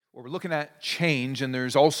Well, we're looking at change, and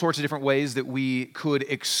there's all sorts of different ways that we could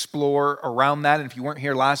explore around that. And if you weren't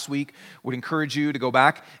here last week, would encourage you to go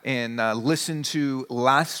back and listen to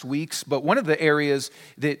last week's. But one of the areas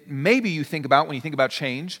that maybe you think about when you think about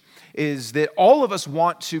change is that all of us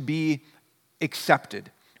want to be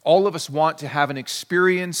accepted. All of us want to have an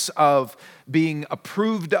experience of being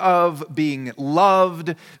approved of, being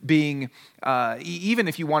loved, being, even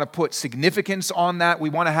if you want to put significance on that, we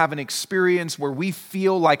want to have an experience where we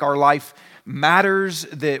feel like our life matters,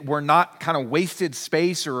 that we're not kind of wasted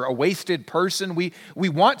space or a wasted person. We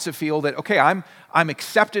want to feel that, okay, I'm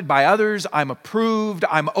accepted by others, I'm approved,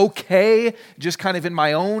 I'm okay, just kind of in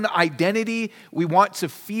my own identity. We want to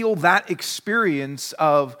feel that experience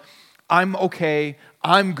of, I'm okay,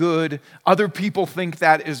 I'm good, other people think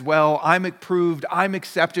that as well, I'm approved, I'm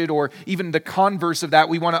accepted, or even the converse of that,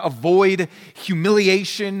 we want to avoid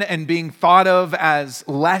humiliation and being thought of as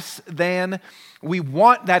less than. We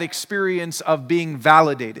want that experience of being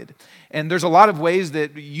validated. And there's a lot of ways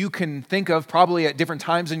that you can think of probably at different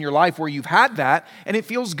times in your life where you've had that and it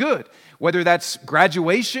feels good. Whether that's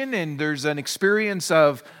graduation and there's an experience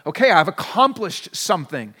of, okay, I've accomplished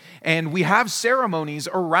something. And we have ceremonies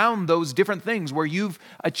around those different things where you've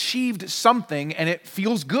achieved something and it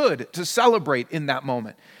feels good to celebrate in that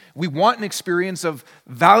moment. We want an experience of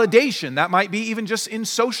validation. That might be even just in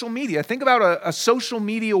social media. Think about a social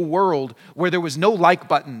media world where there was no like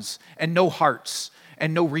buttons and no hearts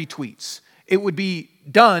and no retweets. It would be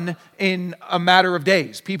done in a matter of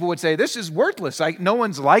days. People would say, this is worthless. No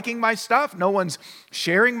one's liking my stuff. No one's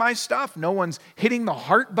sharing my stuff. No one's hitting the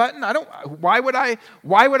heart button. Why would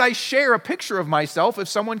I share a picture of myself if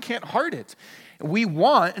someone can't heart it? We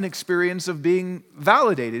want an experience of being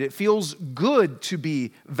validated. It feels good to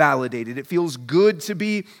be validated. It feels good to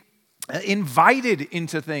be invited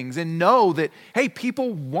into things and know that, hey,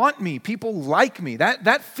 people want me. People like me.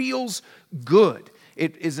 That feels good.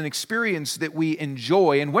 It is an experience that we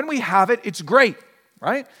enjoy. And when we have it, it's great,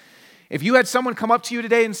 right? If you had someone come up to you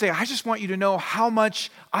today and say, I just want you to know how much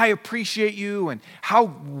I appreciate you and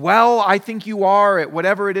how well I think you are at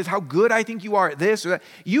whatever it is, how good I think you are at this or that,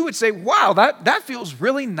 you would say, wow, that feels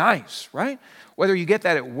really nice, right? Whether you get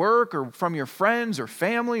that at work or from your friends or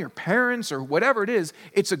family or parents or whatever it is,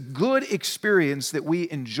 it's a good experience that we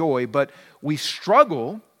enjoy, but we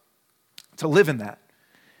struggle to live in that.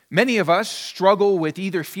 Many of us struggle with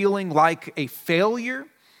either feeling like a failure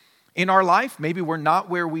in our life. Maybe we're not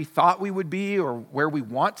where we thought we would be or where we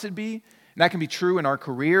want to be. And that can be true in our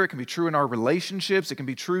career. It can be true in our relationships. It can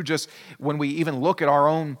be true just when we even look at our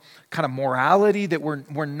own kind of morality, that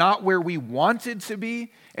we're not where we wanted to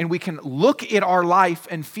be. And we can look at our life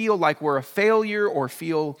and feel like we're a failure or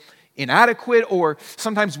feel inadequate, or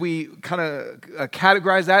sometimes we kind of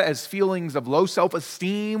categorize that as feelings of low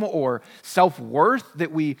self-esteem or self-worth, that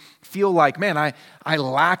we feel like, man, I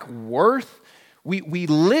lack worth. We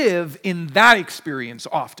live in that experience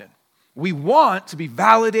often. We want to be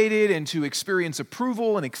validated and to experience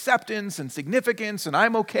approval and acceptance and significance and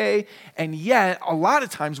I'm okay, and yet a lot of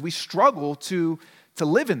times we struggle to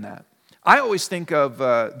live in that. I always think of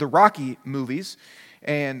the Rocky movies.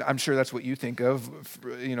 And I'm sure that's what you think of,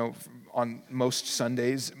 on most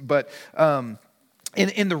Sundays. But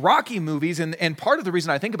in the Rocky movies, and part of the reason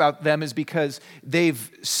I think about them is because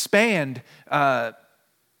they've spanned, I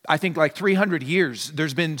think, like 300 years.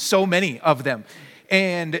 There's been so many of them.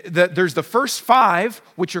 And there's the first 5,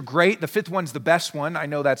 which are great. The 5th one's the best one. I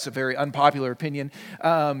know that's a very unpopular opinion,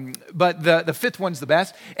 but the 5th one's the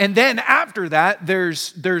best. And then after that,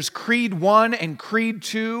 there's Creed 1 and Creed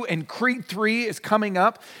 2, and Creed 3 is coming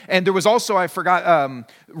up. And there was also, I forgot,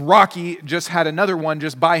 Rocky just had another one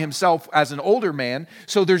just by himself as an older man.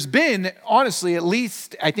 So there's been, honestly, at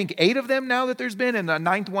least, I think 8 of them now that there's been, and the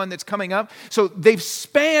 9th one that's coming up. So they've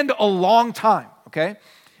spanned a long time, okay?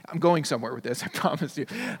 I'm going somewhere with this, I promise you.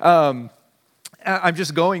 I'm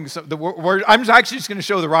just going. I'm actually just going to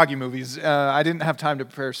show the Rocky movies. I didn't have time to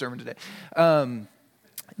prepare a sermon today.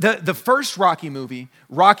 The first Rocky movie,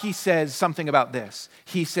 Rocky says something about this.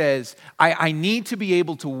 He says, I need to be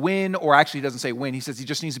able to win, or actually he doesn't say win. He says he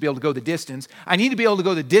just needs to be able to go the distance. I need to be able to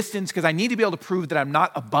go the distance because I need to be able to prove that I'm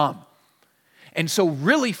not a bum. And so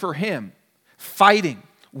really for him, fighting,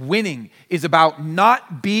 winning is about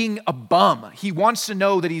not being a bum. He wants to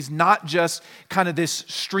know that he's not just kind of this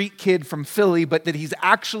street kid from Philly, but that he's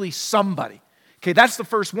actually somebody. Okay, that's the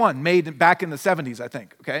first one, made back in the 70s, I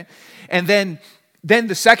think, okay? And then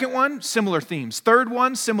the second one, similar themes. Third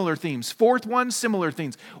one, similar themes. Fourth one, similar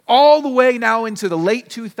themes. All the way now into the late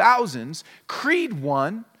 2000s, Creed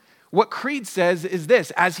 1 What Creed says is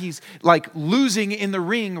this: as he's like losing in the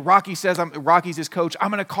ring, Rocky says, Rocky's his coach, I'm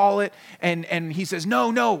going to call it. And he says,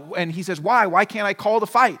 no. And he says, why? Why can't I call the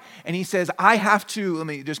fight? And he says, I have to, let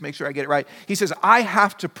me just make sure I get it right. He says, I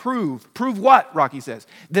have to prove what, Rocky says?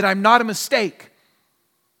 That I'm not a mistake.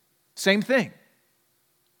 Same thing.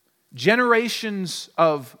 Generations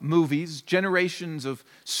of movies, generations of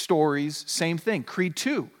stories, same thing. Creed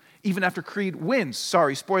 2, even after Creed wins,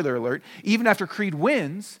 sorry, spoiler alert, even after Creed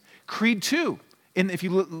wins, Creed 2, and if you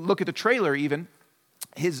look at the trailer even,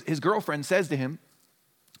 his girlfriend says to him,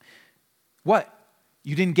 what?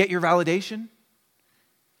 You didn't get your validation?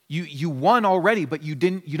 You won already, but you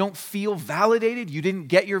don't feel validated? You didn't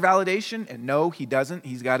get your validation? And no, he doesn't.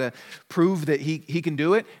 He's got to prove that he can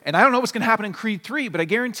do it. And I don't know what's going to happen in Creed 3, but I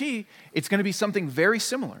guarantee it's going to be something very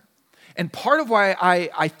similar. And part of why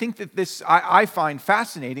I think that this I find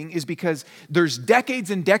fascinating is because there's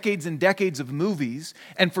decades and decades and decades of movies,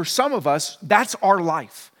 and for some of us, that's our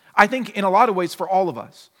life. I think in a lot of ways for all of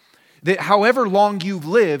us, that however long you've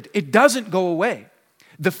lived, it doesn't go away.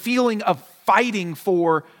 The feeling of fighting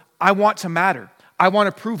for, I want to matter. I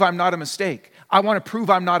want to prove I'm not a mistake. I want to prove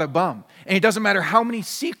I'm not a bum. And it doesn't matter how many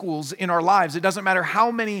sequels in our lives. It doesn't matter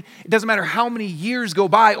how many years go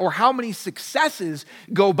by or how many successes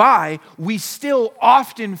go by. We still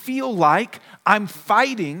often feel like I'm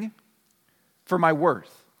fighting for my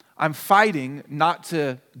worth. I'm fighting not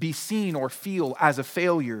to be seen or feel as a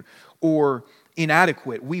failure or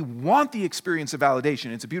inadequate. We want the experience of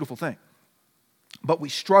validation. It's a beautiful thing. But we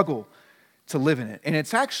struggle to live in it. And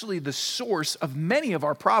it's actually the source of many of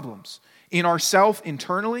our problems in ourself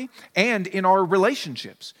internally and in our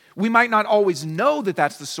relationships. We might not always know that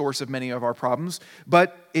that's the source of many of our problems,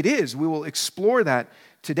 but it is. We will explore that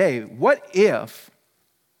today. What if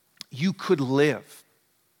you could live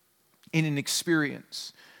in an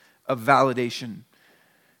experience of validation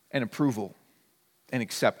and approval and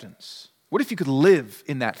acceptance? What if you could live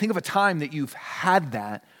in that? Think of a time that you've had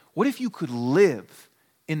that. What if you could live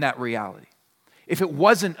in that reality? If it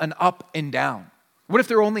wasn't an up and down? What if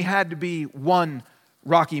there only had to be one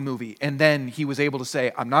Rocky movie and then he was able to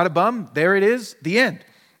say, I'm not a bum, there it is, the end?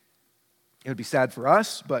 It would be sad for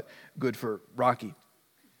us, but good for Rocky.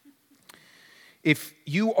 If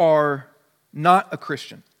you are not a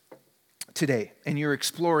Christian today and you're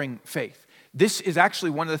exploring faith, this is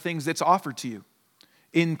actually one of the things that's offered to you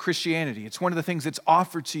in Christianity. It's one of the things that's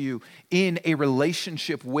offered to you in a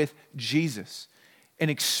relationship with Jesus, an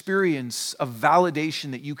experience of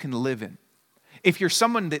validation that you can live in. If you're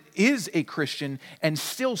someone that is a Christian and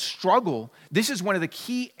still struggle, this is one of the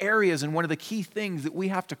key areas and one of the key things that we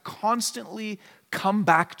have to constantly come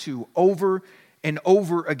back to over and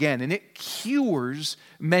over again. And it cures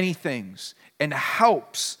many things and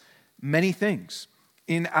helps many things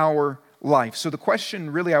in our life. So the question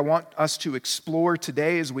really I want us to explore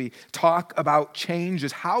today as we talk about change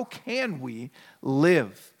is, how can we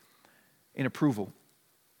live in approval?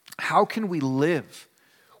 How can we live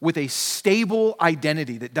with a stable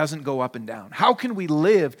identity that doesn't go up and down? How can we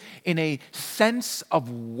live in a sense of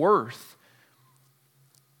worth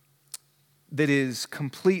that is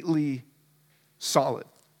completely solid?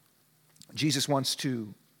 Jesus wants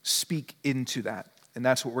to speak into that, and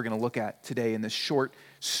that's what we're going to look at today in this short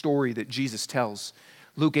story that Jesus tells.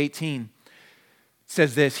 Luke 18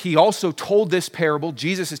 says this: he also told this parable.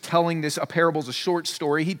 Jesus is telling this, a parable is a short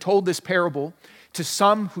story. He told this parable to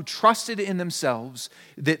some who trusted in themselves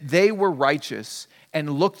that they were righteous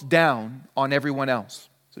and looked down on everyone else.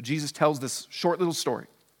 So Jesus tells this short little story.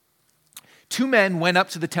 2 men went up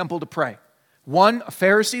to the temple to pray. One, a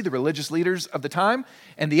Pharisee, the religious leaders of the time,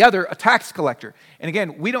 and the other, a tax collector. And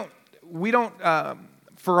again, we don't,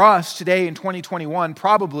 for us today in 2021,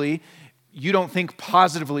 probably you don't think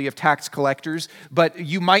positively of tax collectors, but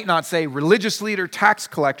you might not say religious leader, tax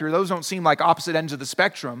collector. Those don't seem like opposite ends of the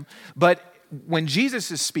spectrum. But when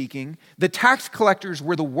Jesus is speaking, the tax collectors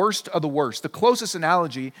were the worst of the worst. The closest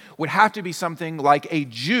analogy would have to be something like a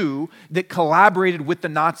Jew that collaborated with the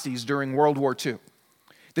Nazis during World War II.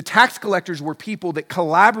 The tax collectors were people that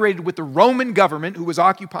collaborated with the Roman government who was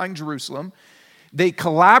occupying Jerusalem. They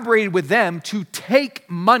collaborated with them to take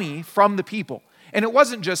money from the people. And it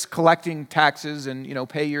wasn't just collecting taxes and,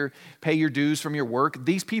 pay your dues from your work.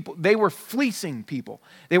 These people, they were fleecing people.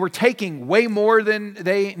 They were taking way more than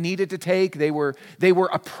they needed to take. They were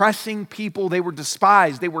oppressing people. They were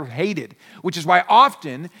despised. They were hated, which is why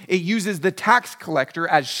often it uses the tax collector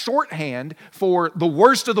as shorthand for the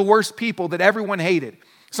worst of the worst people that everyone hated.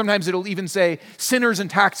 Sometimes it'll even say sinners and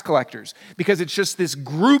tax collectors, because it's just this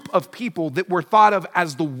group of people that were thought of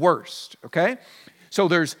as the worst, okay? So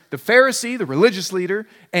there's the Pharisee, the religious leader,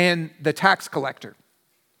 and the tax collector.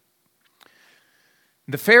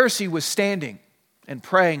 The Pharisee was standing and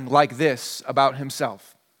praying like this about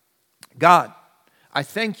himself. God, I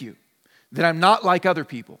thank you that I'm not like other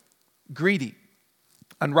people, greedy,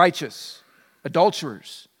 unrighteous,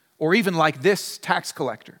 adulterers, or even like this tax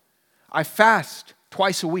collector. I fast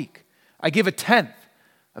twice a week. I give a tenth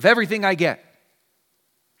of everything I get.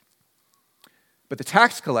 But the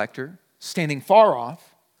tax collector, standing far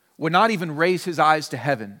off, would not even raise his eyes to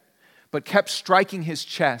heaven, but kept striking his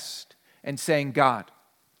chest and saying, God,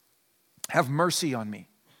 have mercy on me,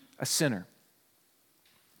 a sinner.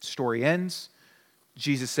 Story ends.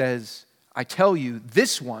 Jesus says, I tell you,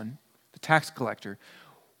 this one, the tax collector,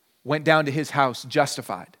 went down to his house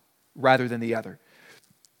justified rather than the other.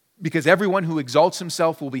 Because everyone who exalts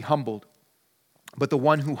himself will be humbled, but the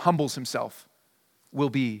one who humbles himself will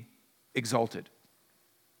be exalted.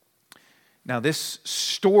 Now, this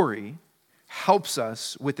story helps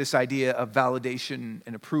us with this idea of validation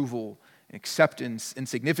and approval and acceptance and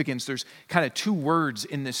significance. There's kind of two words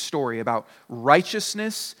in this story about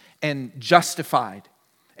righteousness and justified.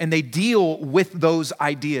 And they deal with those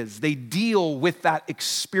ideas. They deal with that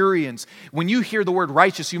experience. When you hear the word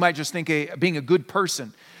righteous, you might just think being a good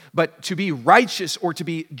person. But to be righteous or to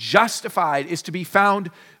be justified is to be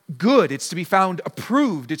found good. It's to be found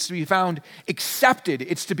approved. It's to be found accepted.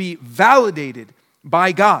 It's to be validated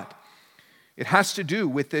by God. It has to do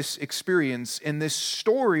with this experience. And this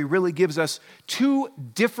story really gives us two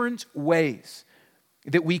different ways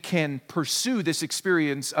that we can pursue this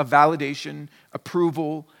experience of validation,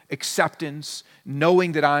 approval, acceptance,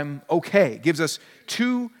 knowing that I'm okay. It gives us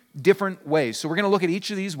two different ways. So we're going to look at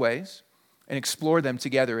each of these ways and explore them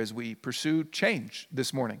together as we pursue change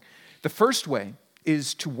this morning. The first way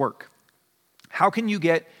is to work. How can you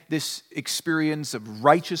get this experience of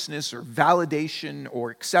righteousness or validation or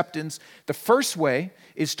acceptance? The first way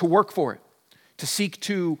is to work for it, to seek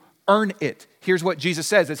to earn it. Here's what Jesus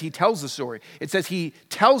says as he tells the story. It says he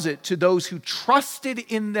tells it to those who trusted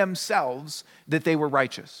in themselves that they were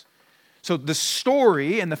righteous. So the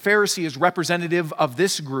story, and the Pharisee is representative of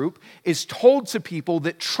this group, is told to people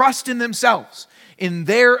that trust in themselves, in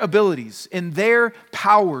their abilities, in their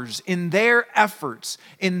powers, in their efforts,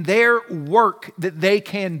 in their work that they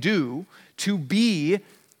can do to be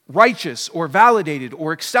righteous or validated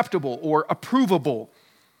or acceptable or approvable.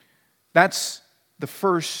 That's the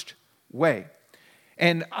first way.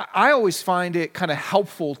 And I always find it kind of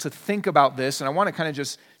helpful to think about this, and I want to kind of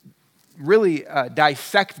just really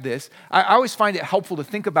dissect this. I always find it helpful to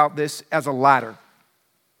think about this as a ladder.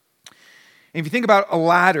 And if you think about a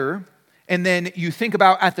ladder, and then you think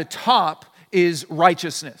about at the top is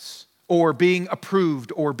righteousness, or being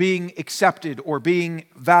approved, or being accepted, or being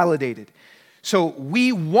validated. So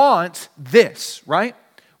we want this, right?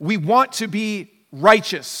 We want to be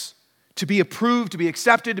righteous, to be approved, to be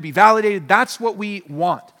accepted, to be validated. That's what we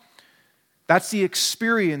want. That's the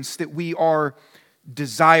experience that we are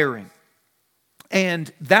desiring.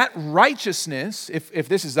 And that righteousness, if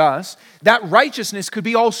this is us, that righteousness could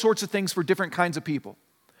be all sorts of things for different kinds of people.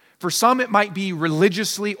 For some, it might be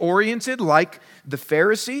religiously oriented, like the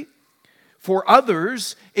Pharisee. For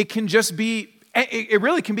others, it can just be, it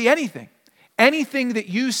really can be anything. Anything that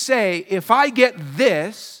you say, if I get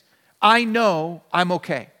this, I know I'm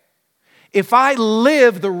okay. If I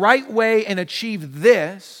live the right way and achieve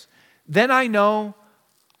this, then I know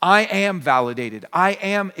I am validated. I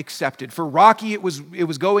am accepted. For Rocky, it was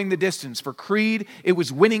going the distance. For Creed, it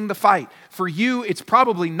was winning the fight. For you, it's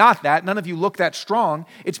probably not that. None of you look that strong.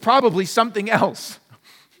 It's probably something else.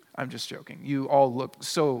 I'm just joking. You all look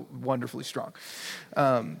so wonderfully strong.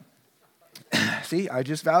 See, I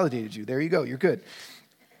just validated you. There you go. You're good.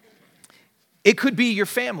 It could be your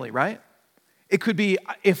family, right? It could be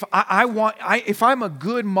if I'm a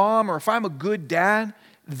good mom or if I'm a good dad,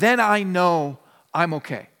 then I know I'm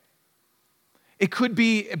okay. It could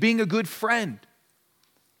be being a good friend.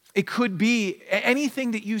 It could be anything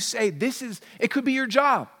that you say. It could be your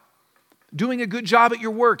job. Doing a good job at your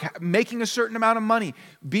work, making a certain amount of money,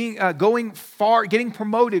 going far, getting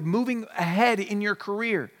promoted, moving ahead in your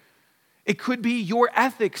career. It could be your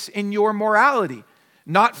ethics and your morality,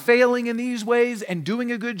 not failing in these ways and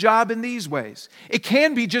doing a good job in these ways. It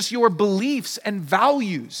can be just your beliefs and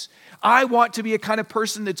values. I want to be a kind of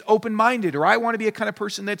person that's open-minded, or I want to be a kind of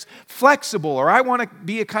person that's flexible, or I want to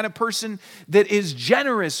be a kind of person that is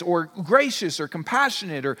generous or gracious or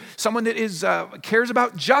compassionate, or someone that is cares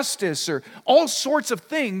about justice, or all sorts of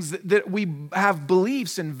things that we have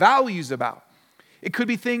beliefs and values about. It could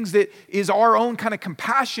be things that is our own kind of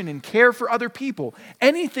compassion and care for other people.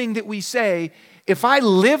 Anything that we say, if I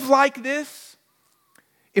live like this,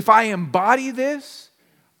 if I embody this,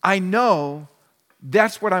 I know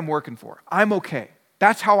that's what I'm working for. I'm okay.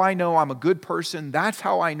 That's how I know I'm a good person. That's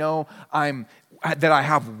how I know that I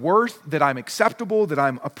have worth, that I'm acceptable, that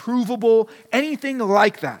I'm approvable, anything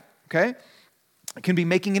like that, okay? It can be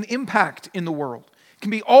making an impact in the world. It can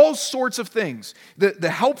be all sorts of things. The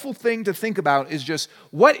helpful thing to think about is just,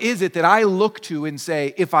 what is it that I look to and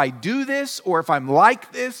say, if I do this, or if I'm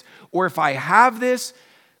like this, or if I have this,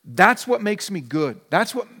 that's what makes me good.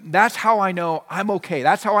 That's how I know I'm okay.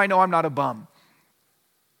 That's how I know I'm not a bum.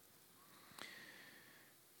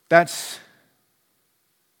 That's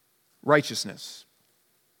righteousness.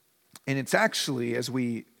 And it's actually, as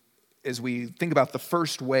we think about the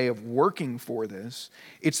first way of working for this,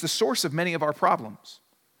 it's the source of many of our problems.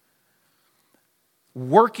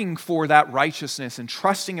 Working for that righteousness and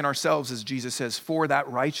trusting in ourselves, as Jesus says, for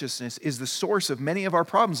that righteousness is the source of many of our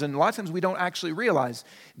problems. And a lot of times we don't actually realize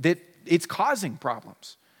that it's causing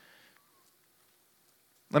problems.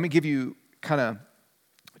 Let me give you kind of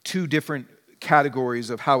two different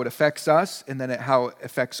categories of how it affects us and then how it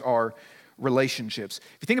affects our relationships.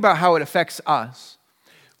 If you think about how it affects us,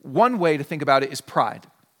 one way to think about it is pride.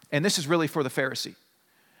 And this is really for the Pharisee.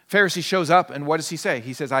 Pharisee shows up, and what does he say?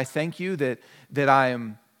 He says, I thank you that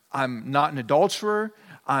I'm not an adulterer.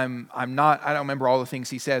 I'm not, I don't remember all the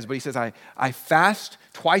things he says, but he says, I fast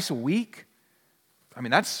twice a week. I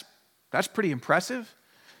mean, that's pretty impressive.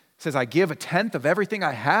 He says, I give a tenth of everything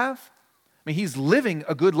I have. I mean, he's living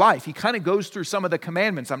a good life. He kind of goes through some of the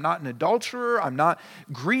commandments. I'm not an adulterer. I'm not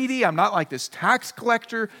greedy. I'm not like this tax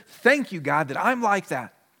collector. Thank you, God, that I'm like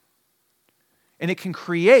that. And it can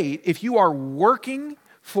create, if you are working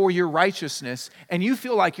for your righteousness and you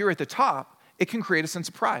feel like you're at the top, it can create a sense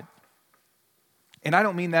of pride. And I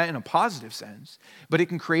don't mean that in a positive sense, but it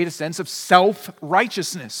can create a sense of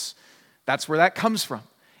self-righteousness. That's where that comes from.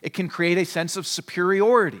 It can create a sense of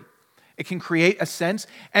superiority. It can create a sense,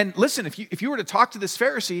 and listen, if you were to talk to this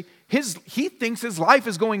Pharisee, he thinks his life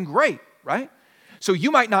is going great, right? So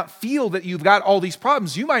you might not feel that you've got all these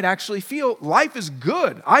problems. You might actually feel life is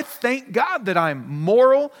good. I thank God that I'm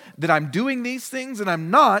moral, that I'm doing these things, and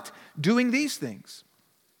I'm not doing these things.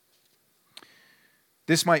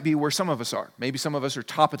 This might be where some of us are. Maybe some of us are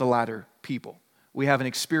top of the ladder people. We have an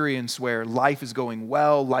experience where life is going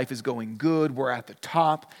well, life is going good, we're at the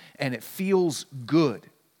top, and it feels good.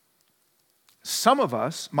 Some of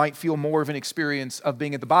us might feel more of an experience of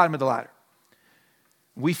being at the bottom of the ladder.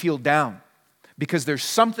 We feel down because there's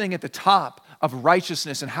something at the top of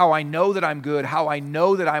righteousness and how I know that I'm good, how I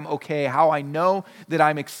know that I'm okay, how I know that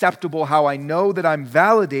I'm acceptable, how I know that I'm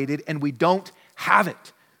validated, and we don't have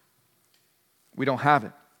it. We don't have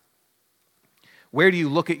it. Where do you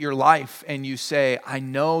look at your life and you say, I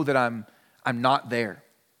know that I'm not there?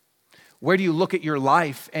 Where do you look at your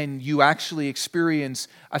life and you actually experience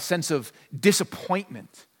a sense of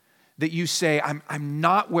disappointment that you say, I'm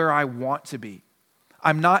not where I want to be.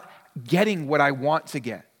 I'm not getting what I want to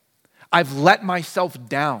get. I've let myself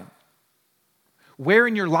down. Where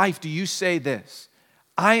in your life do you say this?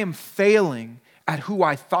 I am failing at who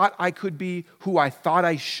I thought I could be, who I thought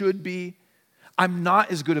I should be. I'm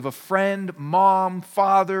not as good of a friend, mom,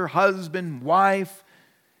 father, husband, wife,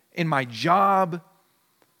 in my job.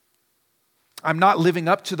 I'm not living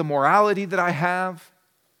up to the morality that I have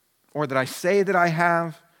or that I say that I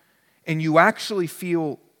have. And you actually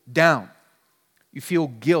feel down. You feel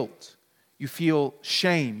guilt. You feel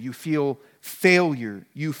shame. You feel failure.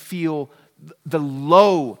 You feel the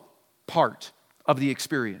low part of the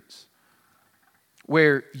experience,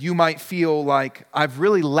 where you might feel like I've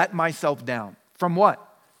really let myself down. From what?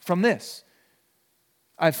 From this.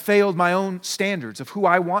 I've failed my own standards of who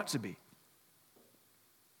I want to be.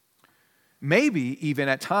 Maybe even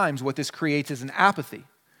at times what this creates is an apathy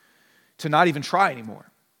to not even try anymore.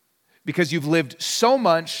 Because you've lived so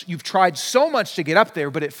much, you've tried so much to get up there,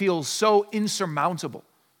 but it feels so insurmountable.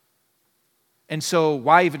 And so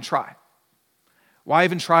why even try? Why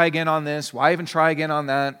even try again on this? Why even try again on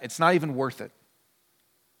that? It's not even worth it.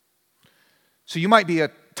 So you might be a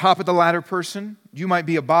top of the ladder person, you might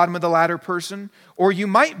be a bottom of the ladder person, or you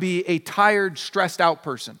might be a tired, stressed out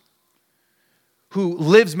person who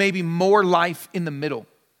lives maybe more life in the middle.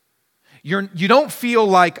 You don't feel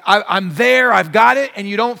like I'm there, I've got it, and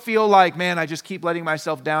you don't feel like, man, I just keep letting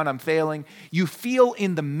myself down, I'm failing. You feel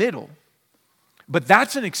in the middle. But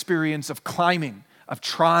that's an experience of climbing, of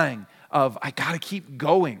trying, of I gotta keep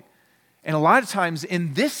going. And a lot of times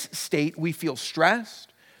in this state, we feel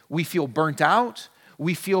stressed, we feel burnt out,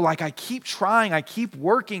 we feel like I keep trying, I keep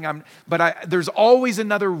working, but there's always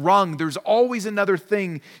another rung, there's always another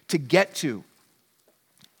thing to get to.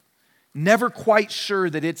 Never quite sure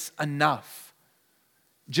that it's enough.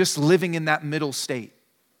 Just living in that middle state.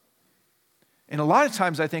 And a lot of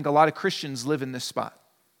times I think a lot of Christians live in this spot.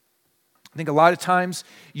 I think a lot of times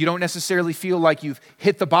you don't necessarily feel like you've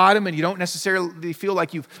hit the bottom and you don't necessarily feel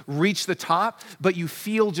like you've reached the top, but you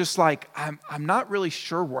feel just like, I'm not really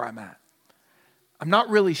sure where I'm at. I'm not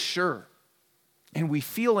really sure. And we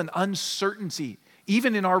feel an uncertainty,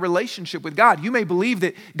 even in our relationship with God. You may believe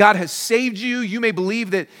that God has saved you. You may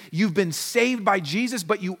believe that you've been saved by Jesus,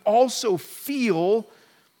 but you also feel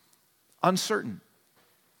uncertain,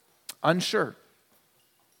 unsure.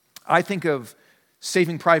 I think of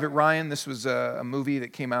Saving Private Ryan. This was a movie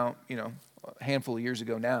that came out, a handful of years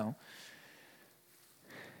ago now.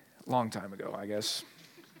 Long time ago, I guess.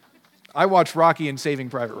 I watched Rocky and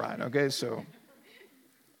Saving Private Ryan, okay?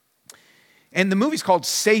 And the movie's called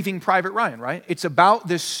Saving Private Ryan, right? It's about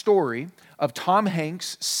this story of Tom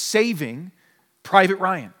Hanks saving Private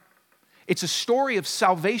Ryan. It's a story of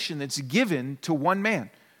salvation that's given to one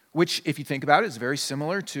man, which, if you think about it, is very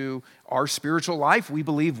similar to our spiritual life. We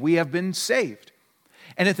believe we have been saved.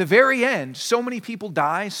 And at the very end, so many people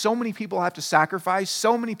die, so many people have to sacrifice,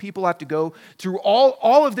 so many people have to go through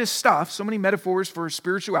all of this stuff, so many metaphors for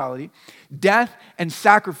spirituality, death and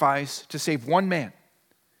sacrifice to save one man.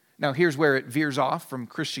 Now, here's where it veers off from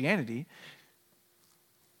Christianity.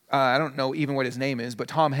 I don't know even what his name is, but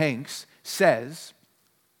Tom Hanks says,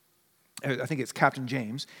 I think it's Captain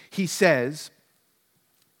James, he says,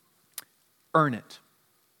 earn it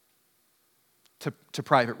to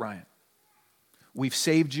Private Ryan. We've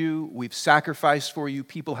saved you. We've sacrificed for you.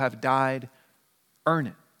 People have died. Earn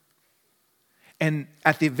it. And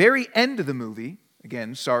at the very end of the movie,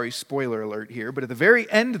 again, sorry, spoiler alert here, but at the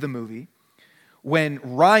very end of the movie, when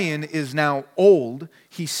Ryan is now old,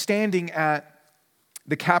 he's standing at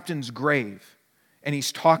the captain's grave, and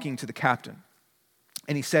he's talking to the captain.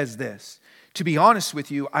 And he says this, "To be honest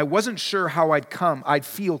with you, I wasn't sure how I'd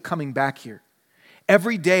feel coming back here.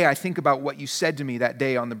 Every day I think about what you said to me that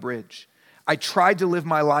day on the bridge. I tried to live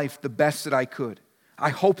my life the best that I could. I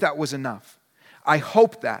hope that was enough. I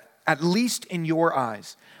hope that, at least in your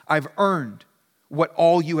eyes, I've earned what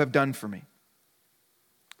all you have done for me."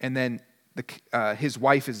 And then his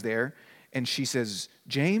wife is there, and she says,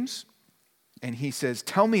 "James?" And he says,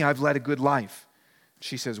 "Tell me I've led a good life."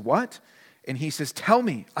 She says, "What?" And he says, "Tell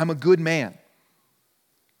me I'm a good man."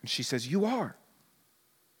 And she says, "You are."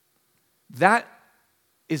 That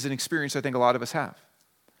is an experience I think a lot of us have,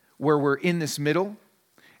 where we're in this middle,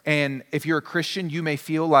 and if you're a Christian, you may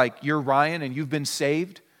feel like you're Ryan and you've been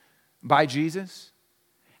saved by Jesus,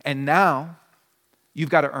 and now you've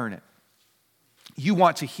got to earn it. You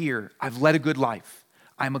want to hear, "I've led a good life.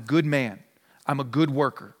 I'm a good man. I'm a good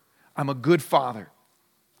worker. I'm a good father.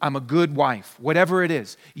 I'm a good wife." Whatever it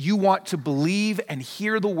is, you want to believe and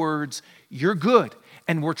hear the words, "You're good,"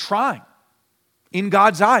 and we're trying in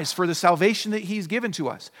God's eyes for the salvation that He's given to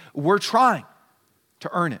us. We're trying to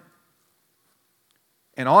earn it.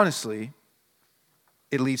 And honestly,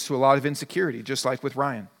 it leads to a lot of insecurity, just like with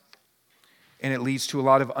Ryan. And it leads to a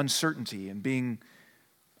lot of uncertainty and being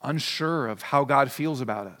unsure of how God feels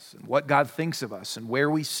about us and what God thinks of us and where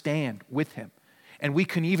we stand with Him. And we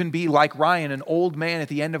can even be like Ryan, an old man at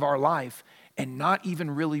the end of our life, and not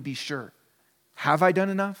even really be sure. Have I done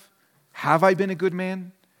enough? Have I been a good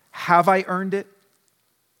man? Have I earned it?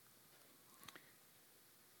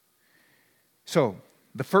 So,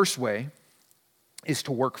 the first way is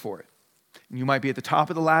to work for it. And you might be at the top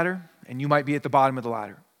of the ladder, and you might be at the bottom of the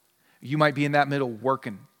ladder. You might be in that middle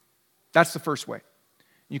working. That's the first way.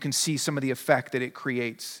 You can see some of the effect that it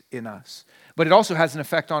creates in us. But it also has an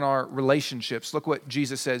effect on our relationships. Look what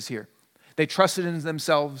Jesus says here. They trusted in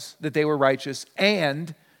themselves that they were righteous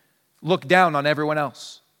and looked down on everyone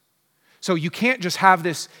else. So you can't just have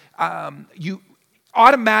this, you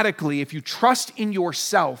automatically, if you trust in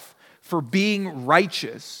yourself for being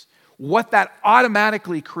righteous, what that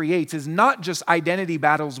automatically creates is not just identity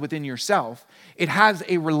battles within yourself, it has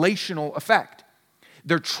a relational effect.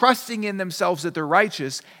 They're trusting in themselves that they're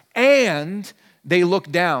righteous, and they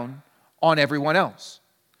look down on everyone else.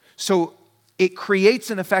 So it creates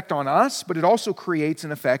an effect on us, but it also creates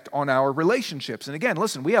an effect on our relationships. And again,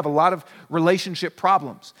 listen, we have a lot of relationship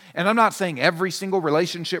problems. And I'm not saying every single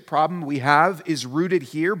relationship problem we have is rooted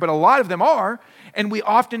here, but a lot of them are, and we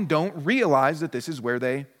often don't realize that this is where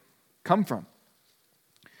they come from.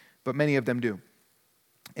 But many of them do.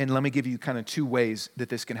 And let me give you kind of two ways that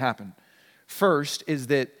this can happen. First is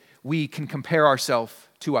that we can compare ourselves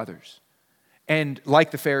to others. And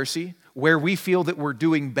like the Pharisee, where we feel that we're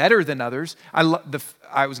doing better than others, I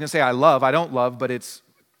don't love, but it's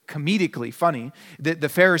comedically funny that the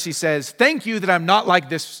Pharisee says, "Thank you that I'm not like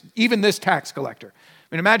this, even this tax collector."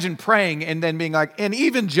 I mean, imagine praying and then being like, "And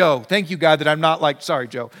even Joe, thank you, God, that I'm not like, sorry,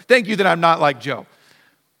 Joe, thank you that I'm not like Joe."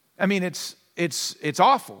 I mean, it's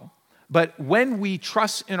awful. But when we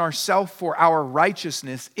trust in ourselves for our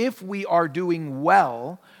righteousness, if we are doing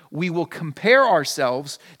well, we will compare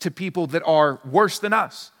ourselves to people that are worse than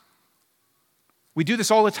us. We do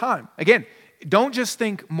this all the time. Again, don't just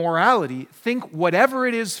think morality, think whatever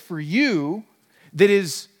it is for you that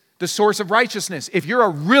is the source of righteousness. If you're a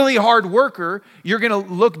really hard worker, you're going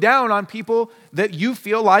to look down on people that you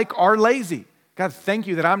feel like are lazy. God, thank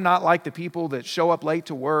you that I'm not like the people that show up late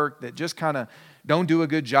to work, that just kind of don't do a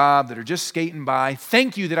good job, that are just skating by.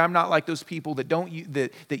 Thank you that I'm not like those people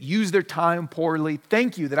that use their time poorly.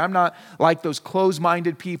 Thank you that I'm not like those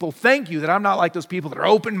closed-minded people. Thank you that I'm not like those people that are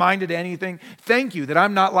open-minded to anything. Thank you that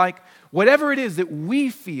I'm not like whatever it is that we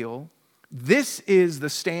feel. This is the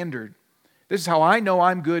standard. This is how I know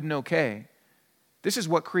I'm good and okay. This is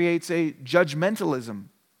what creates a judgmentalism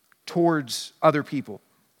towards other people.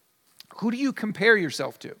 Who do you compare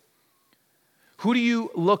yourself to? Who do you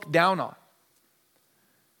look down on?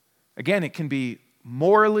 Again, it can be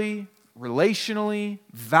morally, relationally,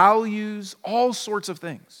 values, all sorts of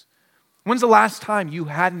things. When's the last time you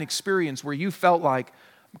had an experience where you felt like,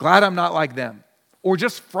 I'm glad I'm not like them, or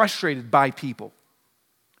just frustrated by people?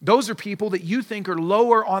 Those are people that you think are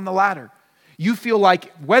lower on the ladder. You feel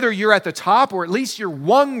like whether you're at the top or at least you're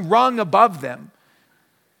one rung above them,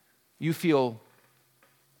 you feel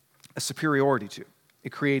a superiority to.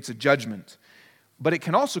 It creates a judgment. But it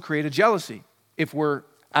can also create a jealousy if we're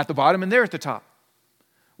at the bottom and they're at the top.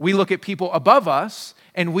 We look at people above us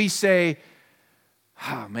and we say,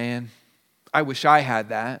 oh man, I wish I had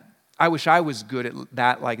that. I wish I was good at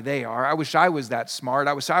that like they are. I wish I was that smart.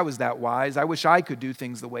 I wish I was that wise. I wish I could do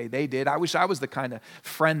things the way they did. I wish I was the kind of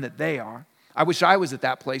friend that they are. I wish I was at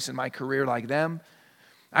that place in my career like them.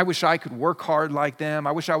 I wish I could work hard like them.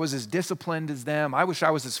 I wish I was as disciplined as them. I wish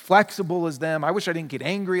I was as flexible as them. I wish I didn't get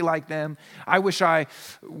angry like them. I wish I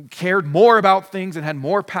cared more about things and had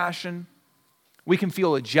more passion. We can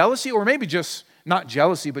feel a jealousy, or maybe just not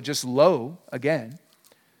jealousy, but just low, again,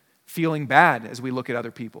 feeling bad as we look at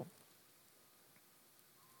other people.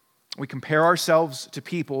 We compare ourselves to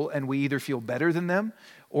people and we either feel better than them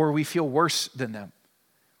or we feel worse than them.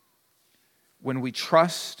 When we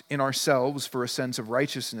trust in ourselves for a sense of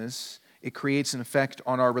righteousness, it creates an effect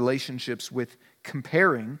on our relationships with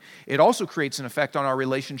comparing. It also creates an effect on our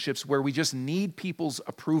relationships where we just need people's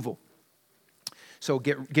approval. So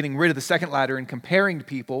getting rid of the second ladder and comparing to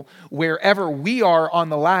people, wherever we are on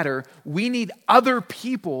the ladder, we need other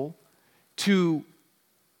people to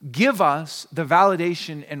give us the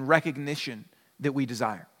validation and recognition that we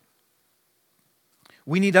desire.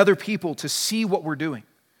 We need other people to see what we're doing.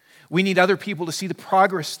 We need other people to see the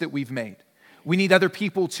progress that we've made. We need other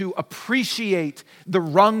people to appreciate the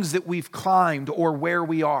rungs that we've climbed or where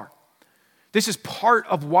we are. This is part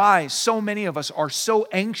of why so many of us are so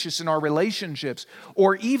anxious in our relationships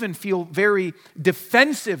or even feel very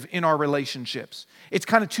defensive in our relationships. It's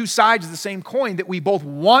kind of two sides of the same coin that we both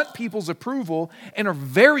want people's approval and are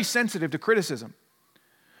very sensitive to criticism.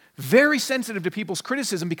 Very sensitive to people's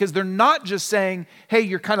criticism because they're not just saying, hey,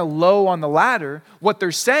 you're kind of low on the ladder. What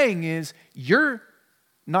they're saying is, you're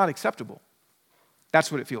not acceptable.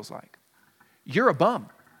 That's what it feels like. You're a bum.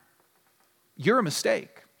 You're a mistake.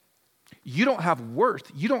 You don't have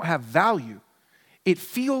worth. You don't have value. It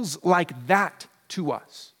feels like that to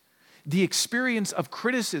us. The experience of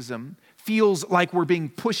criticism feels like we're being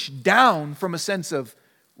pushed down from a sense of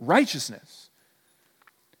righteousness.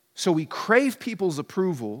 So we crave people's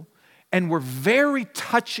approval, and we're very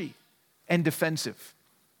touchy and defensive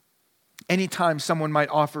anytime someone might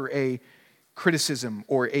offer a criticism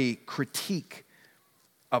or a critique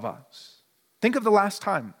of us. Think of the last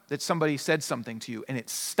time that somebody said something to you and it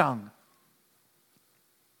stung.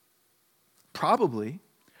 Probably,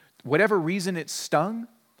 whatever reason it stung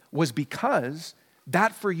was because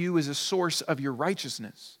that for you is a source of your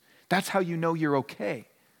righteousness. That's how you know you're okay.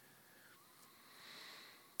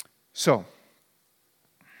 So,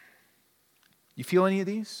 you feel any of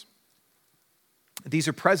these? These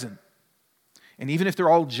are present. And even if they're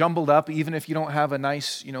all jumbled up, even if you don't have a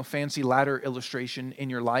nice, fancy ladder illustration in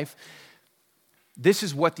your life, this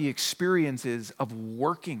is what the experience is of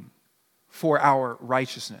working for our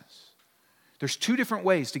righteousness. There's two different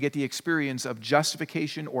ways to get the experience of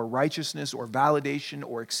justification or righteousness or validation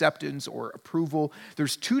or acceptance or approval.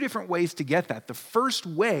 There's two different ways to get that. The first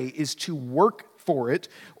way is to work for it,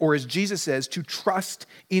 or as Jesus says, to trust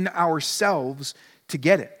in ourselves to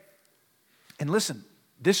get it. And listen,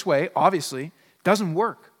 this way, obviously, doesn't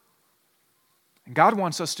work. And God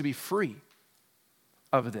wants us to be free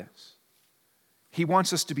of this. He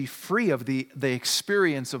wants us to be free of the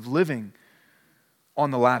experience of living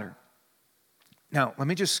on the ladder. Now,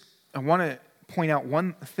 I want to point out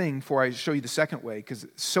one thing before I show you the second way, because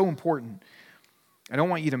it's so important. I don't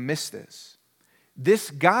want you to miss this. This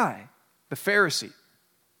guy, the Pharisee,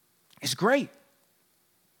 is great.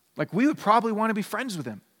 Like, we would probably want to be friends with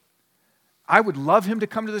him. I would love him to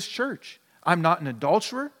come to this church. I'm not an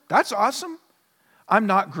adulterer. That's awesome. I'm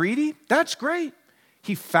not greedy. That's great.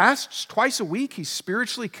 He fasts twice a week. He's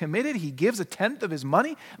spiritually committed. He gives 1/10 of his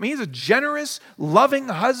money. I mean, he's a generous, loving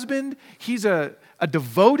husband. He's a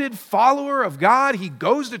devoted follower of God. He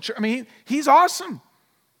goes to church. I mean, he's awesome.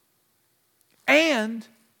 And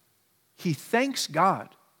he thanks God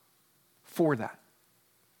for that.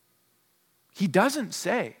 He doesn't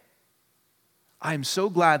say, I'm so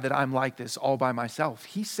glad that I'm like this all by myself.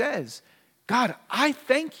 He says, God, I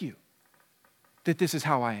thank you that this is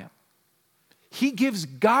how I am. He gives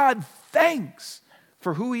God thanks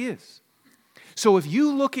for who he is. So if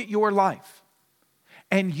you look at your life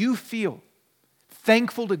and you feel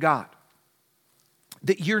thankful to God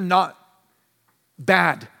that you're not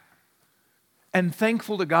bad, and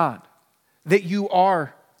thankful to God that you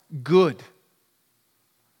are good,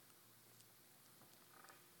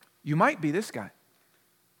 you might be this guy.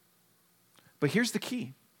 But here's the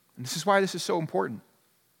key, and this is why this is so important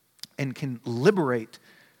and can liberate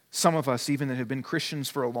some of us even that have been Christians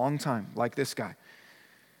for a long time, like this guy.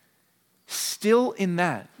 Still in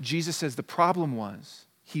that, Jesus says the problem was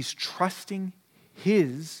he's trusting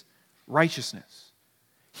his righteousness.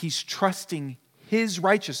 He's trusting his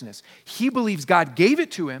righteousness. He believes God gave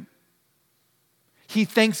it to him. He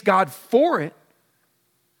thanks God for it,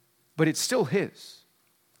 but it's still his.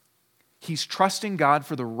 He's trusting God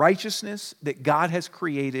for the righteousness that God has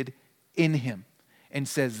created in him and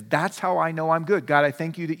says, that's how I know I'm good. God, I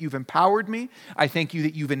thank you that you've empowered me. I thank you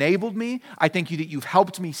that you've enabled me. I thank you that you've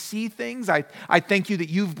helped me see things. I thank you that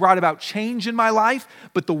you've brought about change in my life.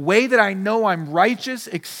 But the way that I know I'm righteous,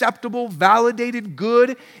 acceptable, validated,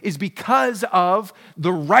 good is because of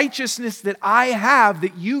the righteousness that I have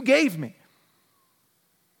that you gave me.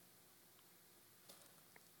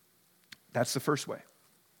 That's the first way.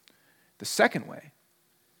 The second way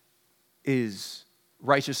is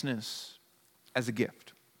righteousness as a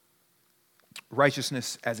gift.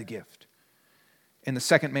 Righteousness as a gift. And the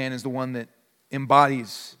second man is the one that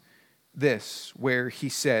embodies this, where he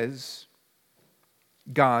says,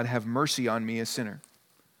 God, have mercy on me, a sinner.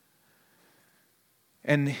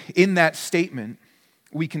 And in that statement,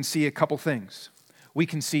 we can see a couple things. We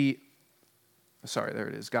can see,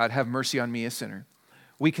 God, have mercy on me, a sinner.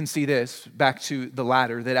 We can see this, back to the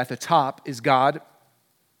ladder, that at the top is God,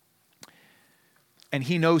 and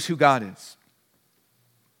he knows who God is.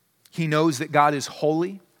 He knows that God is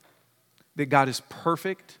holy, that God is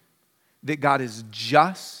perfect, that God is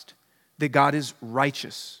just, that God is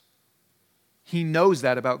righteous. He knows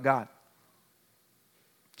that about God.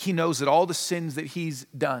 He knows that all the sins that he's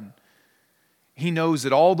done, he knows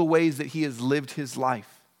that all the ways that he has lived his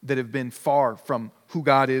life that have been far from who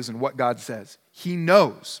God is and what God says. He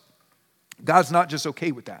knows. God's not just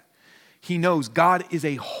okay with that. He knows God is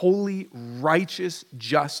a holy, righteous,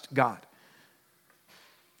 just God.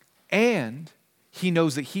 And he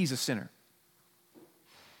knows that he's a sinner.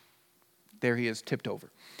 There he is, tipped over.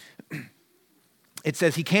 It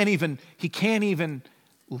says he can't even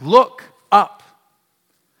look up.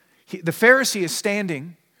 The Pharisee is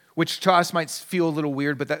standing, which to us might feel a little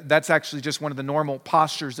weird, but that's actually just one of the normal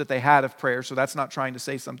postures that they had of prayer, so that's not trying to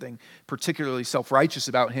say something particularly self-righteous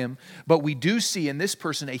about him. But we do see in this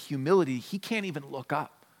person a humility. He can't even look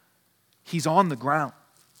up. He's on the ground.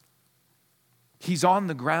 He's on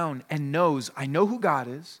the ground and knows, I know who God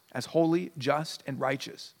is as holy, just, and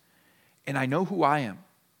righteous. And I know who I am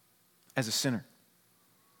as a sinner.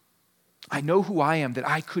 I know who I am, that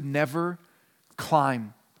I could never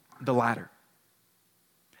climb the ladder.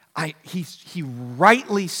 He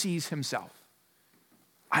rightly sees himself.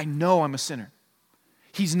 I know I'm a sinner.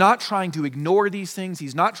 He's not trying to ignore these things.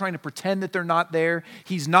 He's not trying to pretend that they're not there.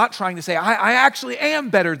 He's not trying to say, I actually am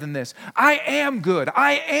better than this. I am good.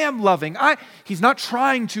 I am loving. He's not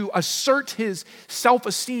trying to assert his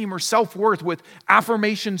self-esteem or self-worth with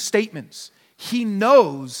affirmation statements. He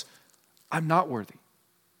knows I'm not worthy.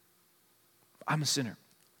 I'm a sinner.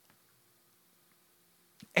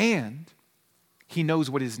 And he knows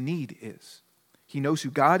what his need is. He knows who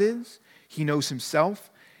God is. He knows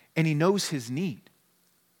himself. And he knows his need.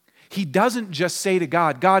 He doesn't just say to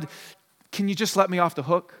God, God, can you just let me off the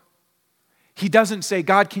hook? He doesn't say,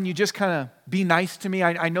 God, can you just kind of be nice to me?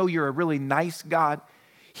 I know you're a really nice God.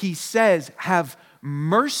 He says, have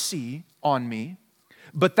mercy on me.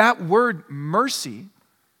 But that word mercy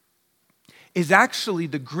is actually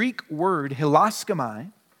the Greek word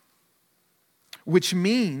hilaskomai, which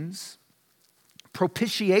means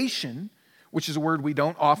Propitiation, which is a word we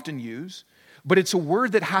don't often use, but it's a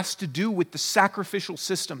word that has to do with the sacrificial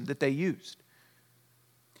system that they used.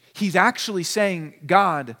 He's actually saying,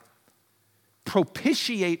 God,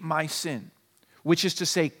 propitiate my sin, which is to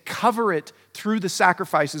say, cover it through the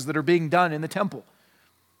sacrifices that are being done in the temple.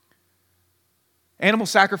 Animal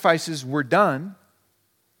sacrifices were done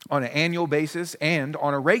on an annual basis and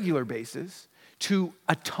on a regular basis to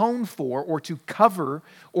atone for or to cover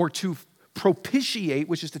or to propitiate,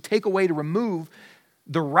 which is to take away, to remove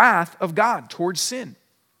the wrath of God towards sin.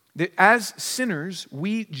 That as sinners,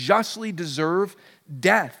 we justly deserve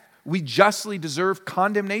death. We justly deserve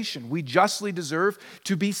condemnation. We justly deserve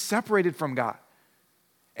to be separated from God.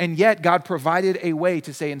 And yet God provided a way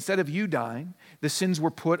to say, instead of you dying, the sins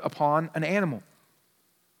were put upon an animal.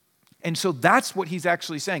 And so that's what he's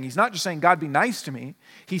actually saying. He's not just saying, God, be nice to me.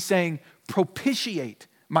 He's saying, propitiate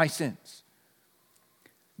my sins.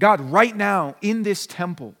 God, right now in this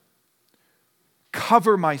temple,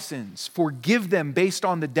 cover my sins. Forgive them based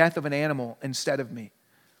on the death of an animal instead of me.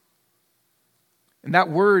 And that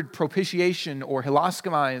word propitiation or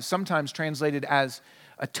hilaskomai is sometimes translated as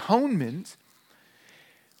atonement,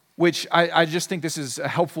 which I just think this is a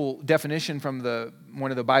helpful definition from one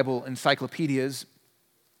of the Bible encyclopedias,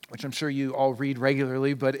 which I'm sure you all read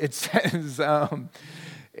regularly, but it says,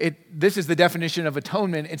 this is the definition of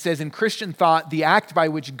atonement. It says, in Christian thought, the act by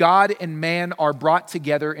which God and man are brought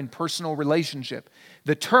together in personal relationship.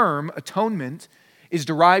 The term atonement is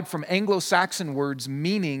derived from Anglo-Saxon words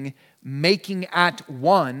meaning making at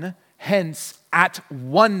one, hence at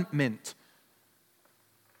one-ment.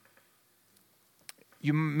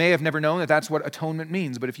 You may have never known that that's what atonement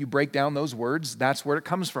means, but if you break down those words, that's where it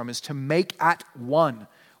comes from, is to make at one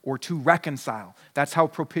or to reconcile. That's how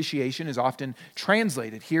propitiation is often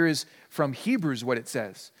translated. Here is from Hebrews what it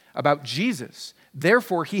says about Jesus.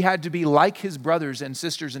 Therefore, he had to be like his brothers and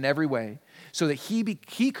sisters in every way, so that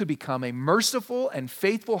he could become a merciful and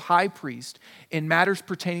faithful high priest in matters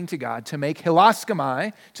pertaining to God, to make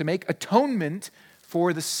hilaskomai, to make atonement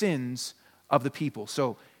for the sins of the people.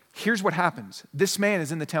 So here's what happens. This man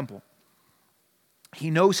is in the temple. He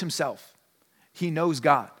knows himself. He knows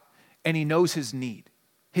God. And he knows his need.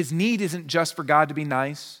 His need isn't just for God to be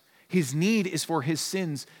nice. His need is for his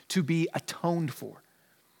sins to be atoned for,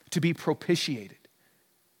 to be propitiated.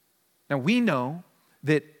 Now we know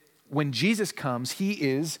that when Jesus comes, he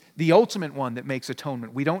is the ultimate one that makes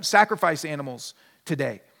atonement. We don't sacrifice animals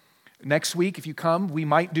today. Next week, if you come, we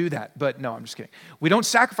might do that. But no, I'm just kidding. We don't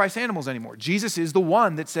sacrifice animals anymore. Jesus is the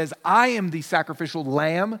one that says, I am the sacrificial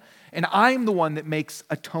lamb, and I am the one that makes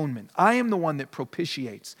atonement. I am the one that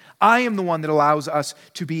propitiates. I am the one that allows us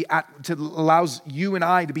allows you and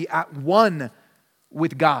I to be at one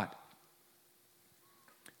with God.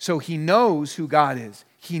 So he knows who God is.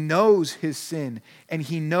 He knows his sin, and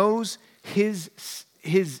he knows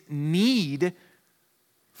his need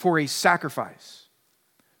for a sacrifice,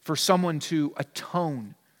 for someone to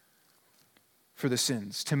atone for the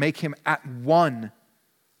sins, to make him at one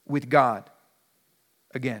with God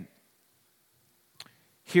again.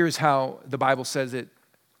 Here's how the Bible says it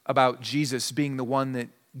about Jesus being the one that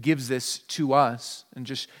gives this to us, and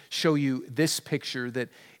just show you this picture that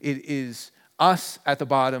it is us at the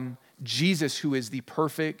bottom, Jesus who is the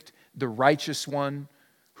perfect, the righteous one,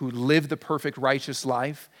 who lived the perfect righteous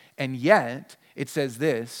life, and yet it says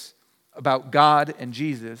this about God and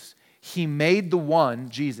Jesus: he made the one,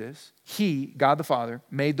 Jesus, he, God the Father,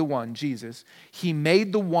 made the one, Jesus, he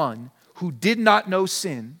made the one who did not know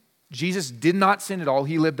sin. Jesus did not sin at all.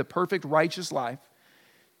 He lived a perfect righteous life.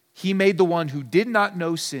 He made the one who did not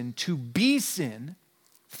know sin to be sin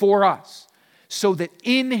for us, so that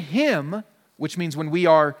in him, which means when we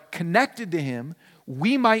are connected to him,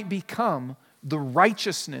 we might become the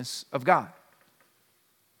righteousness of God.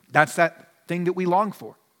 That's that thing that we long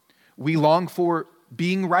for. We long for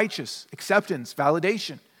being righteous, acceptance,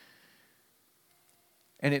 validation.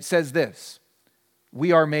 And it says this: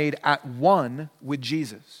 we are made at one with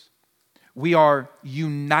Jesus. We are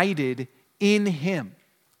united in him.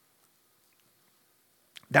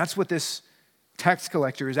 That's what this tax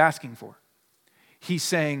collector is asking for. He's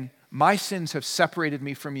saying, my sins have separated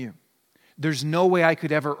me from you. There's no way I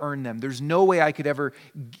could ever earn them. There's no way I could ever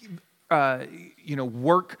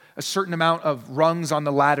work a certain amount of rungs on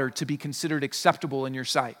the ladder to be considered acceptable in your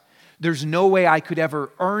sight. There's no way I could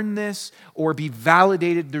ever earn this or be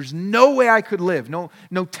validated. There's no way I could live. No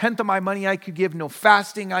tenth of my money I could give, no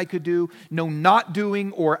fasting I could do, no not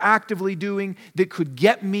doing or actively doing that could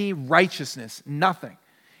get me righteousness. Nothing.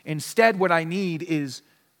 Instead, what I need is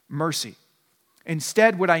mercy.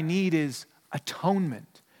 Instead, what I need is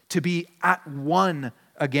atonement, to be at one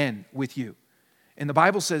again with you. And the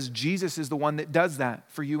Bible says Jesus is the one that does that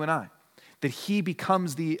for you and I. That he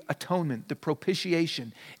becomes the atonement, the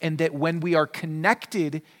propitiation, and that when we are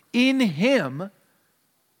connected in him,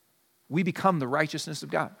 we become the righteousness of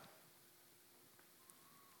God.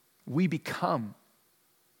 We become,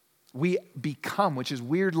 which is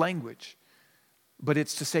weird language, but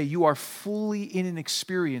it's to say you are fully in an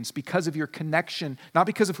experience because of your connection, not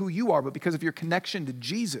because of who you are, but because of your connection to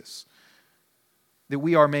Jesus, that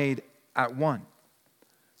we are made at one.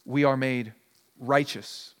 We are made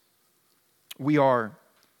righteous. We are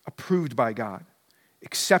approved by God,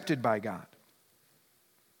 accepted by God.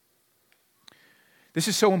 This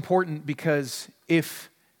is so important because if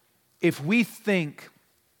we think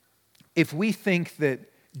that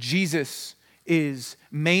Jesus is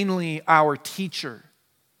mainly our teacher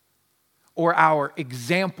or our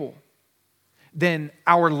example, then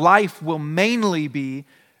our life will mainly be,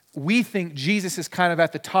 we think Jesus is kind of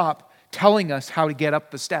at the top telling us how to get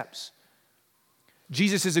up the steps.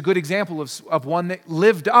 Jesus is a good example of one that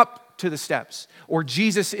lived up to the steps. Or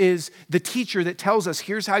Jesus is the teacher that tells us,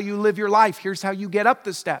 here's how you live your life, here's how you get up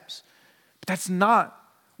the steps. But that's not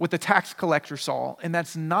what the tax collector saw, and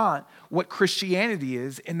that's not what Christianity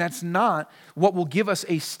is, and that's not what will give us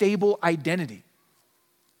a stable identity.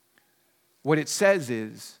 What it says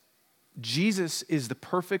is, Jesus is the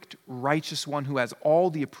perfect, righteous one who has all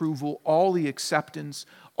the approval, all the acceptance,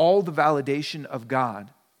 all the validation of God.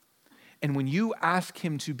 And when you ask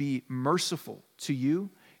him to be merciful to you,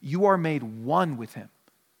 you are made one with him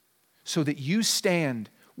so that you stand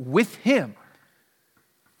with him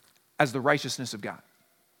as the righteousness of God.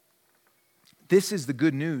 This is the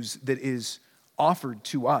good news that is offered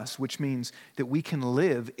to us, which means that we can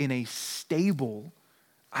live in a stable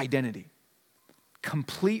identity.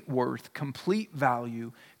 Complete worth, complete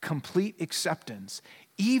value, complete acceptance,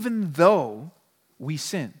 even though we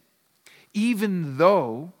sin. Even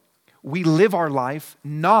though we live our life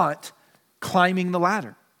not climbing the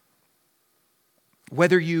ladder.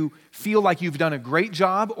 Whether you feel like you've done a great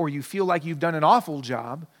job or you feel like you've done an awful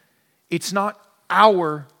job, it's not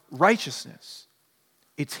our righteousness.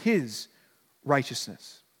 It's his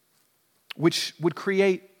righteousness, which would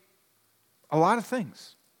create a lot of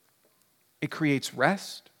things. It creates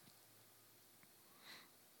rest.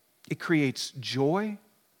 It creates joy.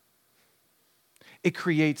 It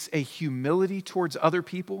creates a humility towards other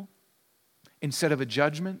people instead of a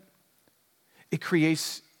judgment. It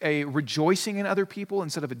creates a rejoicing in other people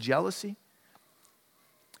instead of a jealousy.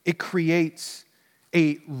 It creates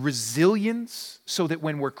a resilience so that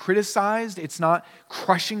when we're criticized, it's not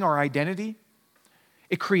crushing our identity.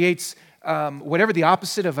 It creates whatever the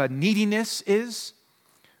opposite of a neediness is.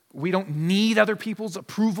 We don't need other people's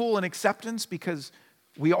approval and acceptance because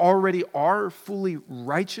we already are fully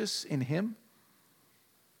righteous in him.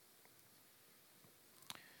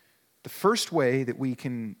 The first way that we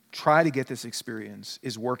can try to get this experience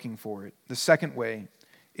is working for it. The second way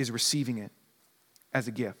is receiving it as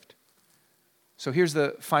a gift. So here's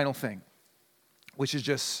the final thing, which is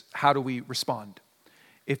just how do we respond?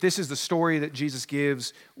 If this is the story that Jesus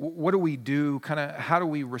gives, what do we do? How do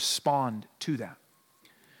we respond to that?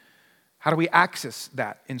 How do we access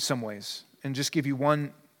that in some ways? And just give you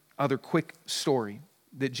one other quick story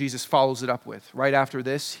that Jesus follows it up with. Right after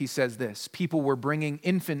this, he says this: people were bringing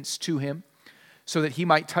infants to him so that he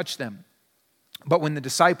might touch them. But when the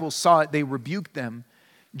disciples saw it, they rebuked them.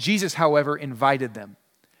 Jesus, however, invited them.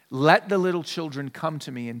 Let the little children come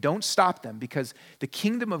to me and don't stop them, because the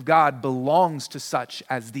kingdom of God belongs to such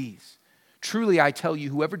as these. Truly, I tell you,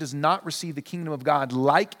 whoever does not receive the kingdom of God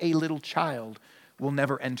like a little child will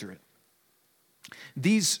never enter it.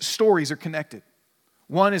 These stories are connected.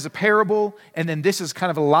 One is a parable, and then this is kind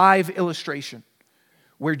of a live illustration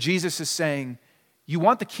where Jesus is saying, you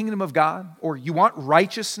want the kingdom of God, or you want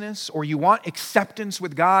righteousness, or you want acceptance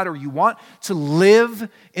with God, or you want to live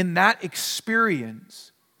in that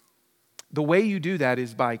experience. The way you do that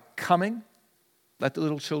is by coming, let the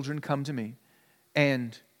little children come to me,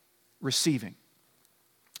 and receiving.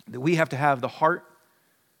 That we have to have the heart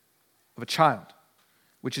of a child,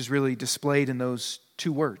 which is really displayed in those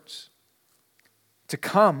two words. To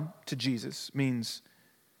come to Jesus means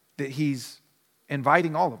that he's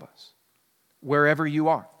inviting all of us, wherever you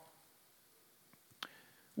are.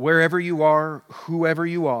 Wherever you are, whoever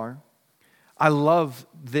you are. I love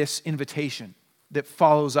this invitation that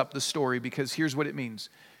follows up the story, because here's what it means.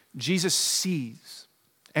 Jesus sees,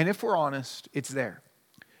 and if we're honest, it's there.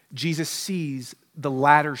 Jesus sees the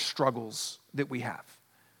ladder struggles that we have.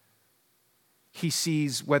 He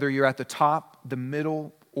sees whether you're at the top, the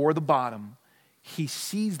middle, or the bottom. He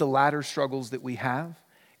sees the ladder struggles that we have,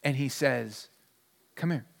 and he says,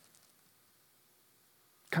 come here.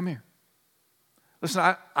 come here.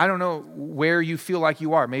 Listen, I don't know where you feel like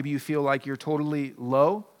you are. Maybe you feel like you're totally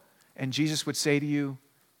low, and Jesus would say to you,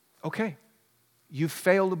 okay, you've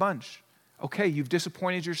failed a bunch. Okay, you've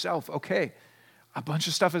disappointed yourself. Okay, a bunch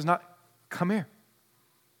of stuff is not, come here.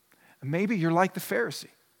 Maybe you're like the Pharisee.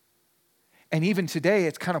 And even today,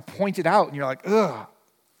 it's kind of pointed out, and you're like, ugh,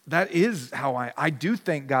 that is how I do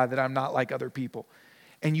thank God that I'm not like other people.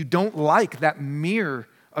 And you don't like that mirror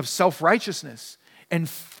of self-righteousness. And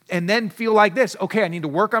then feel like this, okay, I need to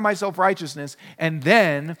work on my self-righteousness, and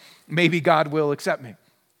then maybe God will accept me.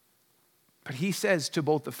 But he says to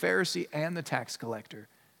both the Pharisee and the tax collector,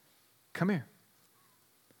 come here.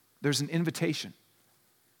 There's an invitation.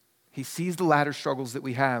 He sees the latter struggles that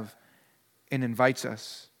we have and invites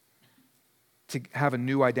us to have a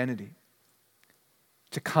new identity,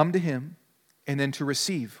 to come to him and then to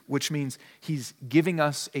receive, which means he's giving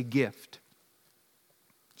us a gift.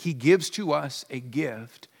 He gives to us a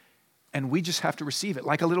gift, and we just have to receive it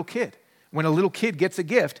like a little kid. When a little kid gets a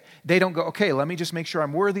gift, they don't go, okay, let me just make sure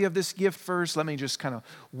I'm worthy of this gift first. Let me just kind of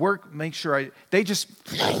work, make sure they just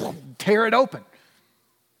tear it open.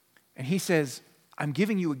 And he says, I'm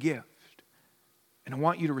giving you a gift, and I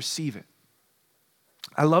want you to receive it.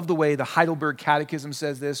 I love the way the Heidelberg Catechism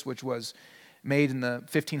says this, which was made in the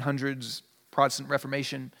 1500s, Protestant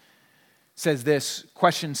Reformation, says this,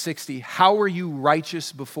 question 60, how are you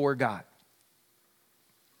righteous before God?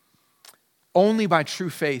 Only by true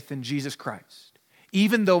faith in Jesus Christ,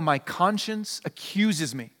 even though my conscience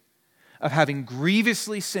accuses me of having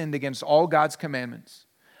grievously sinned against all God's commandments,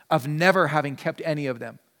 of never having kept any of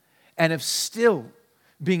them, and of still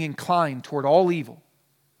being inclined toward all evil.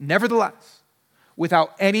 Nevertheless,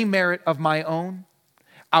 without any merit of my own,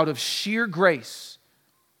 out of sheer grace,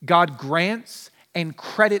 God grants and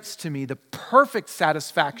credits to me the perfect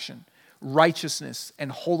satisfaction, righteousness,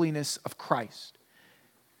 and holiness of Christ.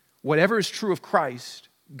 Whatever is true of Christ,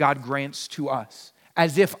 God grants to us,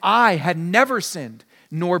 as if I had never sinned,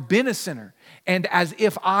 nor been a sinner, and as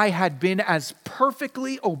if I had been as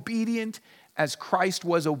perfectly obedient as Christ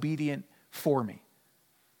was obedient for me.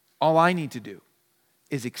 All I need to do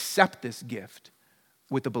is accept this gift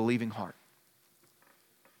with a believing heart.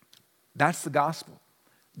 That's the gospel.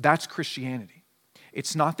 That's Christianity.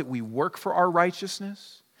 It's not that we work for our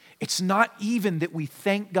righteousness. It's not even that we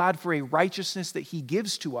thank God for a righteousness that he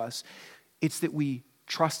gives to us. It's that we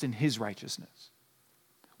trust in his righteousness.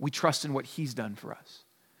 We trust in what he's done for us.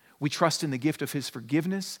 We trust in the gift of his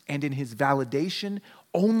forgiveness and in his validation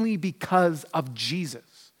only because of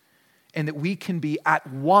Jesus, and that we can be at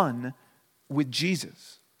one with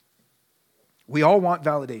Jesus. We all want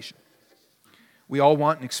validation. We all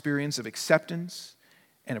want an experience of acceptance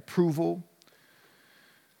and approval.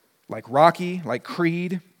 Like Rocky, like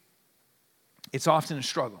Creed, it's often a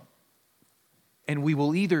struggle. And we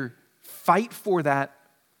will either fight for that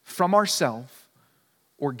from ourselves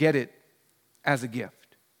or get it as a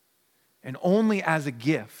gift. And only as a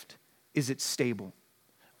gift is it stable.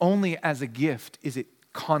 Only as a gift is it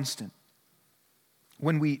constant.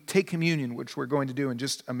 When we take communion, which we're going to do in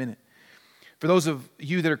just a minute, for those of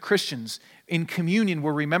you that are Christians, in communion,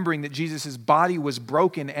 we're remembering that Jesus' body was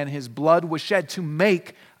broken and his blood was shed to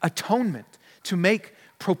make atonement, to make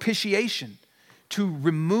propitiation, to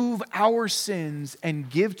remove our sins and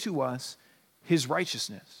give to us his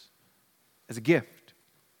righteousness as a gift.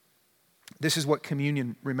 This is what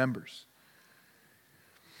communion remembers.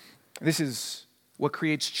 This is what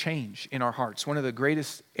creates change in our hearts. One of the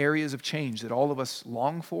greatest areas of change that all of us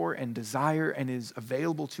long for and desire and is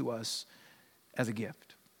available to us as a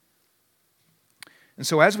gift. And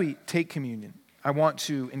so as we take communion, I want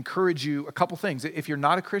to encourage you a couple things. If you're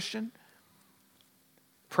not a Christian,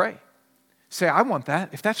 pray. Say, I want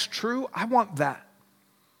that. If that's true, I want that.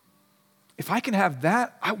 If I can have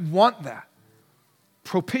that, I want that.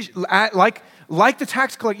 Like the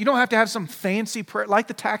tax collector, you don't have to have some fancy prayer. Like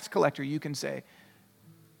the tax collector, you can say,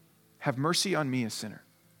 have mercy on me, a sinner.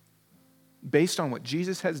 Based on what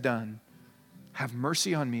Jesus has done, have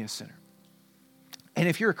mercy on me, a sinner. And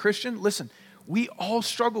if you're a Christian, listen, we all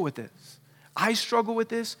struggle with this. I struggle with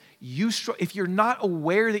this. If you're not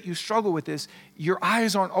aware that you struggle with this, your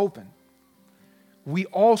eyes aren't open. We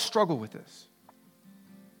all struggle with this.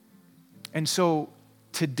 And so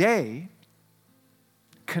today,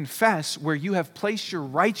 confess where you have placed your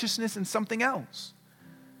righteousness in something else.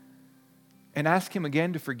 And ask him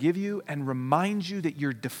again to forgive you and remind you that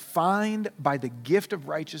you're defined by the gift of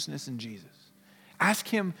righteousness in Jesus. Ask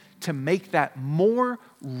him to make that more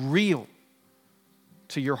real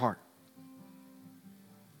to your heart.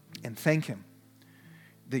 And thank him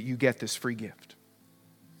that you get this free gift.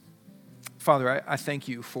 Father, I thank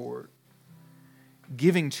you for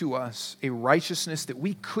giving to us a righteousness that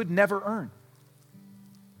we could never earn.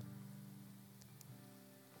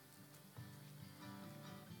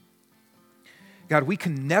 God, we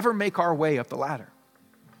can never make our way up the ladder.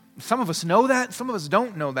 Some of us know that, some of us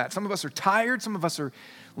don't know that. Some of us are tired, some of us are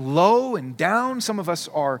low and down, some of us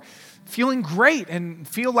are feeling great and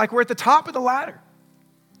feel like we're at the top of the ladder.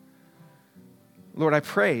 Lord, I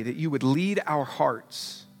pray that you would lead our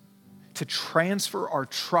hearts to transfer our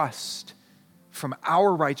trust from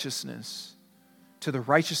our righteousness to the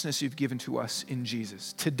righteousness you've given to us in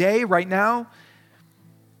Jesus. Today, right now,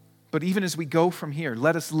 but even as we go from here,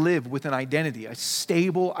 let us live with an identity, a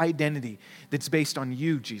stable identity that's based on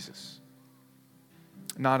you, Jesus,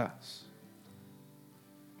 not us.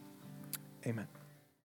 Amen.